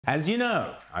As you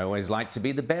know, I always like to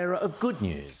be the bearer of good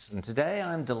news, and today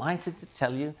I'm delighted to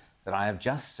tell you that I have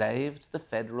just saved the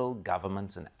federal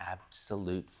government an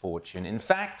absolute fortune. In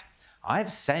fact,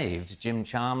 I've saved Jim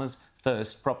Chalmers'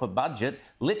 first proper budget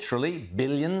literally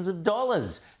billions of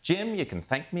dollars. Jim, you can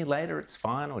thank me later, it's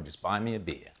fine, or just buy me a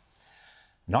beer.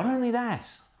 Not only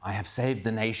that, I have saved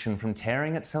the nation from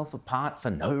tearing itself apart for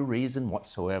no reason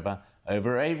whatsoever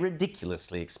over a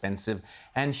ridiculously expensive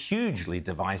and hugely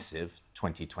divisive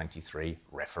 2023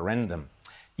 referendum.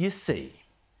 You see,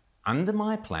 under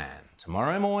my plan,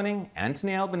 tomorrow morning,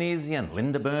 Anthony Albanese and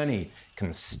Linda Burney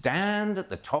can stand at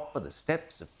the top of the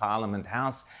steps of Parliament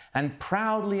House and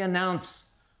proudly announce,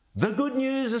 "The good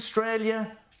news,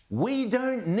 Australia, we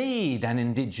don't need an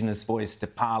Indigenous voice to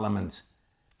Parliament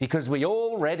because we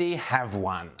already have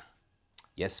one."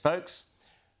 Yes, folks,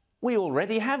 we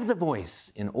already have the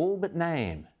voice in all but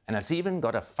name, and it's even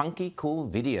got a funky cool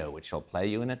video which I'll play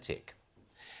you in a tick.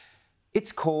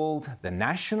 It's called the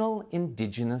National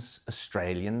Indigenous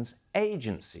Australians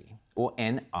Agency, or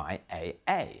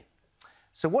NIAA.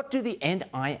 So what do the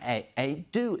NIAA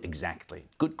do exactly?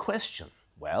 Good question.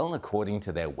 Well, according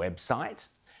to their website,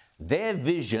 their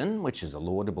vision, which is a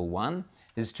laudable one,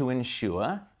 is to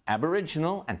ensure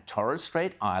Aboriginal and Torres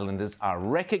Strait Islanders are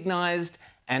recognised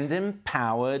and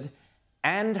empowered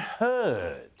and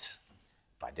heard.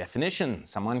 By definition,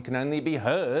 someone can only be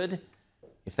heard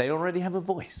if they already have a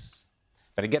voice.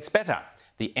 But it gets better.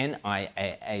 The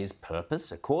NIAA's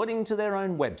purpose, according to their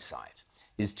own website,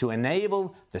 is to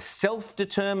enable the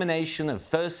self-determination of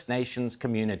First Nations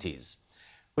communities,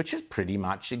 which is pretty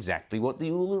much exactly what the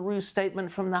Uluru Statement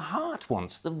from the Heart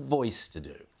wants the voice to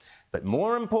do. But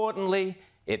more importantly,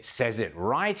 it says it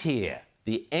right here.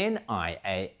 The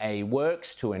NIAA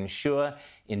works to ensure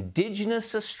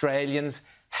Indigenous Australians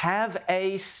have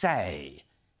a say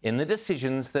in the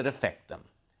decisions that affect them.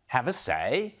 Have a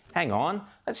say? Hang on,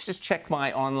 let's just check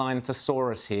my online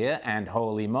thesaurus here, and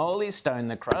holy moly, stone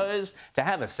the crows. To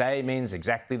have a say means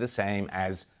exactly the same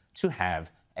as to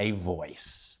have a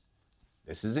voice.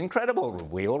 This is incredible.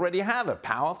 We already have a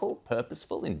powerful,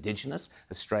 purposeful, Indigenous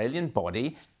Australian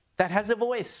body that has a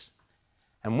voice.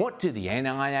 And what do the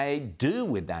NIAA do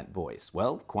with that voice?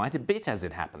 Well, quite a bit as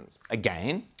it happens.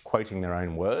 Again, quoting their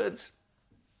own words,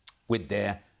 with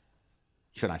their,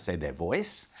 should I say their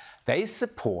voice, they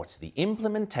support the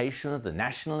implementation of the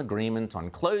National Agreement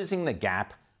on Closing the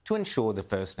Gap to ensure the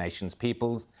First Nations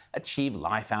peoples achieve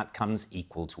life outcomes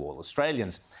equal to all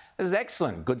Australians. This is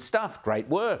excellent, good stuff, great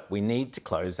work. We need to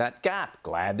close that gap.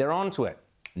 Glad they're onto it.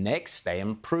 Next, they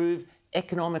improve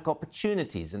economic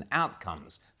opportunities and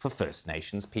outcomes for First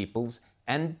Nations peoples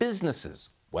and businesses.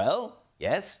 Well,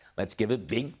 yes, let's give a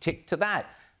big tick to that.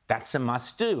 That's a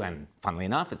must-do, and funnily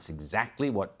enough, it's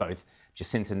exactly what both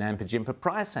Jacinta Nampijinpa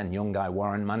Price and Yungai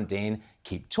Warren Mundine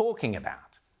keep talking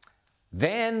about.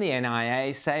 Then the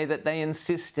NIA say that they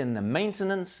insist in the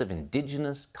maintenance of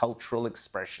Indigenous cultural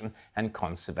expression and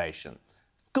conservation.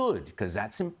 Good, because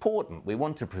that's important. We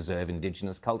want to preserve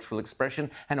Indigenous cultural expression,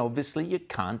 and obviously you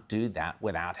can't do that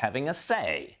without having a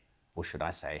say, or should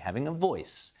I say having a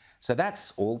voice. So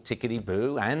that's all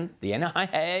tickety-boo, and the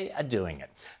NIA are doing it.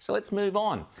 So let's move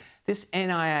on. This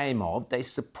NIA mob, they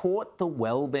support the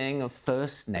well-being of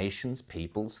First Nations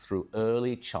peoples through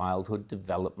early childhood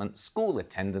development, school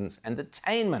attendance and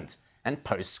attainment, and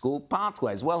post-school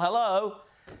pathways. Well, hello.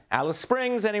 Alice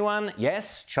Springs, anyone?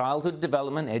 Yes, childhood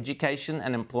development, education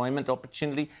and employment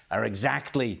opportunity are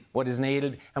exactly what is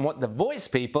needed and what the voice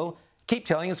people keep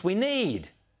telling us we need.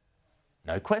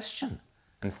 No question.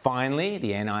 And finally,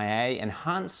 the NIA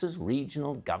enhances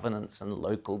regional governance and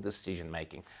local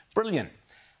decision-making. Brilliant.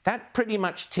 That pretty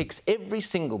much ticks every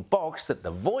single box that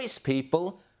the voice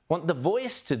people want the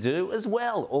voice to do as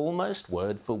well, almost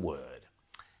word for word.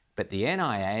 But the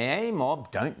NIAA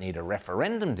mob don't need a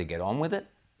referendum to get on with it.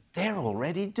 They're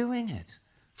already doing it.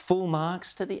 Full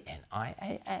marks to the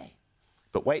NIAA.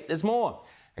 But wait, there's more.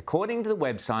 According to the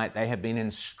website, they have been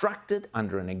instructed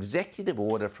under an executive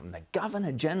order from the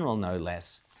Governor-General, no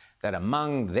less, that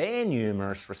among their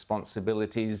numerous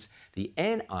responsibilities, the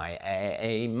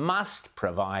NIAA must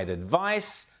provide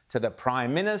advice to the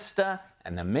Prime Minister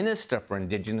and the Minister for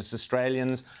Indigenous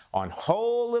Australians on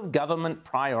whole of government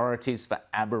priorities for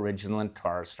Aboriginal and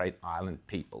Torres Strait Island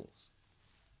peoples.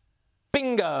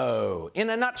 Bingo! In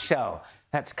a nutshell,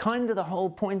 that's kind of the whole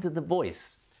point of the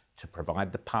voice, to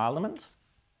provide the Parliament,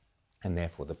 and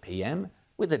therefore the PM,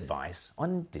 with advice on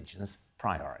Indigenous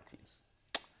priorities.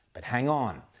 But hang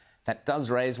on, that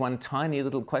does raise one tiny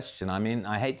little question. I mean,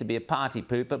 I hate to be a party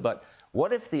pooper, but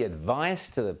what if the advice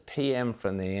to the PM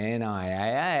from the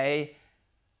NIAA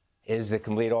is the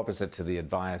complete opposite to the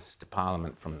advice to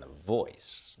Parliament from The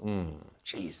Voice.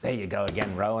 Geez, there you go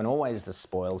again, Rowan. Always the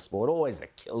spoil sport, always the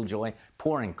killjoy,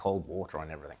 pouring cold water on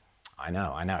everything. I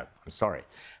know, I'm sorry.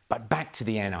 But back to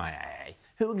the NIAA.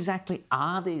 Who exactly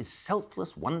are these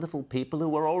selfless, wonderful people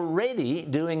who are already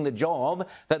doing the job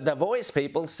that the Voice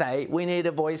people say we need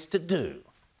a voice to do?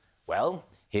 Well,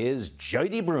 here's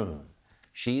Jodie Broome.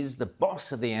 She's the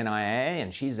boss of the NIAA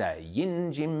and she's a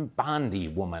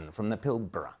Yinjimbandi woman from the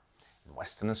Pilbara in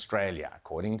Western Australia.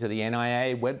 According to the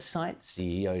NIAA website,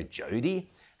 CEO Jodie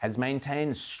has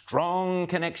maintained strong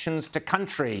connections to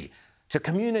country, to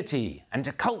community and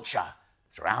to culture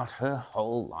throughout her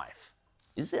whole life.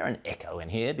 Is there an echo in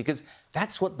here? Because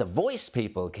that's what the Voice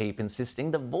people keep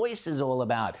insisting. The Voice is all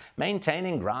about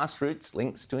maintaining grassroots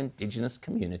links to Indigenous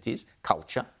communities,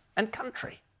 culture and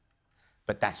country.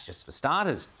 But that's just for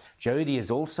starters. Jodie is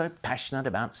also passionate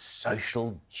about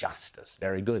social justice.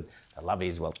 Very good. The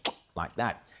lovies, well, like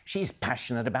that. She's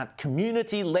passionate about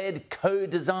community-led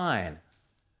co-design.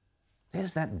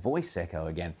 There's that Voice echo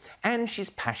again. And she's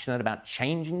passionate about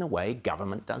changing the way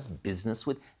government does business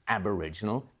with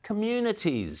Aboriginal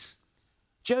communities.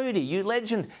 Jodie, you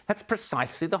legend, that's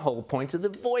precisely the whole point of the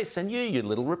Voice. And you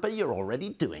little ripper, you're already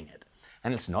doing it.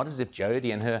 And it's not as if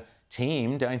Jodie and her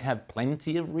team don't have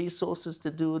plenty of resources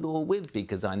to do it all with,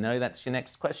 because I know that's your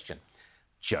next question.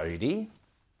 Jodie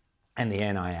and the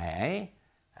NIAA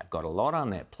have got a lot on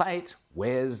their plate.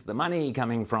 Where's the money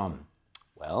coming from?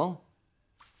 Well,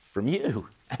 from you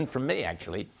and from me,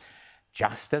 actually,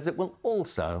 just as it will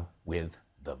also with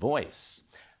The Voice.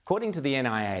 According to the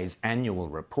NIA's annual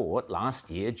report, last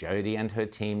year, Jodie and her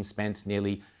team spent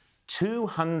nearly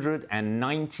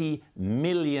 $290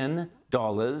 million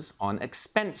on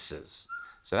expenses.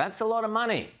 So that's a lot of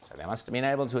money. So they must have been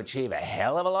able to achieve a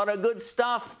hell of a lot of good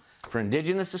stuff for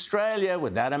Indigenous Australia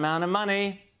with that amount of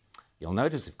money. You'll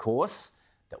notice, of course,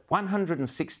 that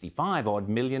 165 odd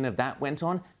million of that went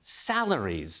on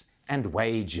salaries and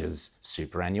wages,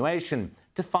 superannuation,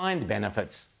 defined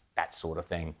benefits, that sort of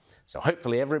thing. So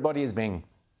hopefully everybody is being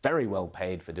very well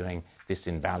paid for doing this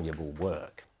invaluable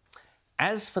work.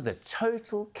 As for the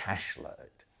total cash load,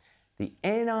 the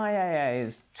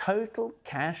NIAA's total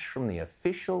cash from the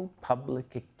official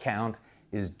public account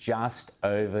is just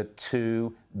over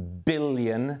 $2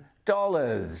 billion.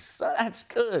 So that's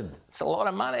good. It's a lot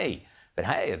of money. But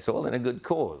hey, it's all in a good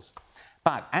cause.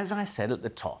 But as I said at the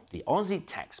top, the Aussie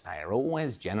taxpayer,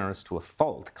 always generous to a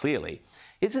fault, clearly,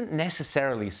 isn't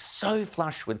necessarily so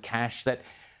flush with cash that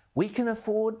we can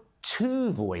afford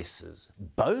two voices,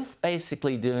 both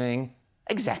basically doing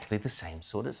exactly the same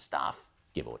sort of stuff,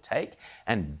 give or take,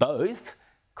 and both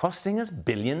costing us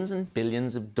billions and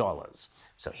billions of dollars.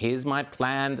 So here's my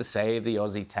plan to save the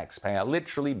Aussie taxpayer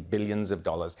literally billions of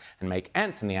dollars and make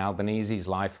Anthony Albanese's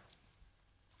life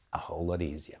a whole lot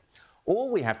easier.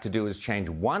 All we have to do is change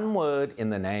one word in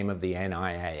the name of the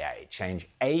NIAA, change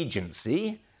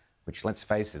agency, which, let's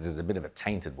face it, is a bit of a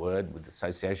tainted word with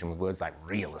association with words like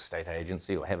real estate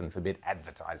agency or, heaven forbid,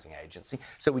 advertising agency.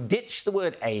 So we ditch the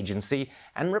word agency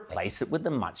and replace it with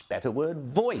the much better word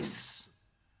voice.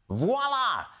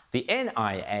 Voila! The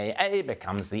NIAA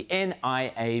becomes the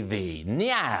NIAV,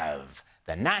 NIAV,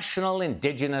 the National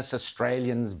Indigenous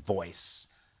Australians Voice.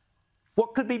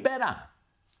 What could be better?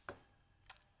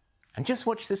 And just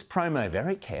watch this promo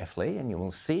very carefully and you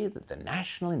will see that the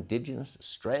National Indigenous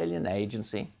Australian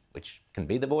Agency, which can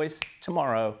be The Voice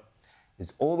tomorrow,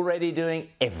 is already doing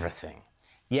everything,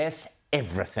 yes,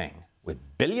 everything, with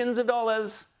billions of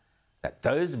dollars that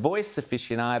those voice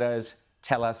aficionados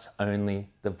tell us only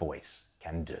The Voice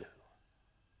can do.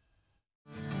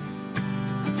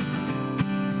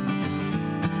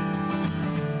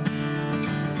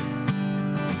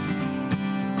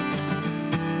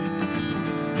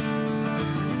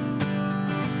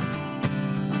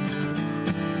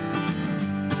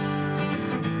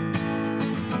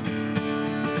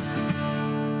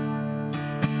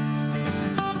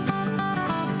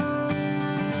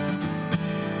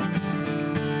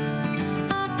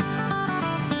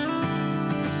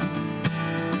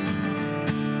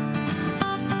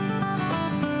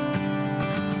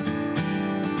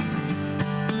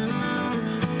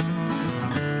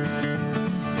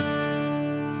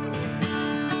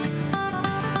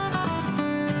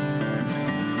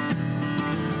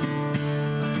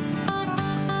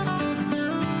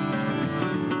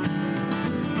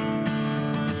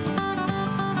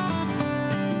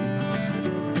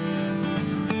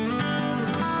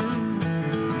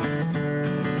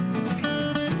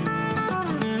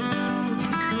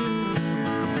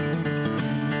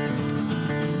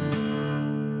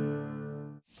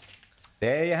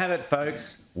 There you have it,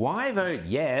 folks. Why vote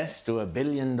yes to $1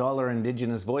 billion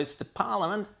Indigenous voice to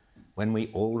Parliament when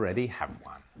we already have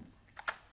one?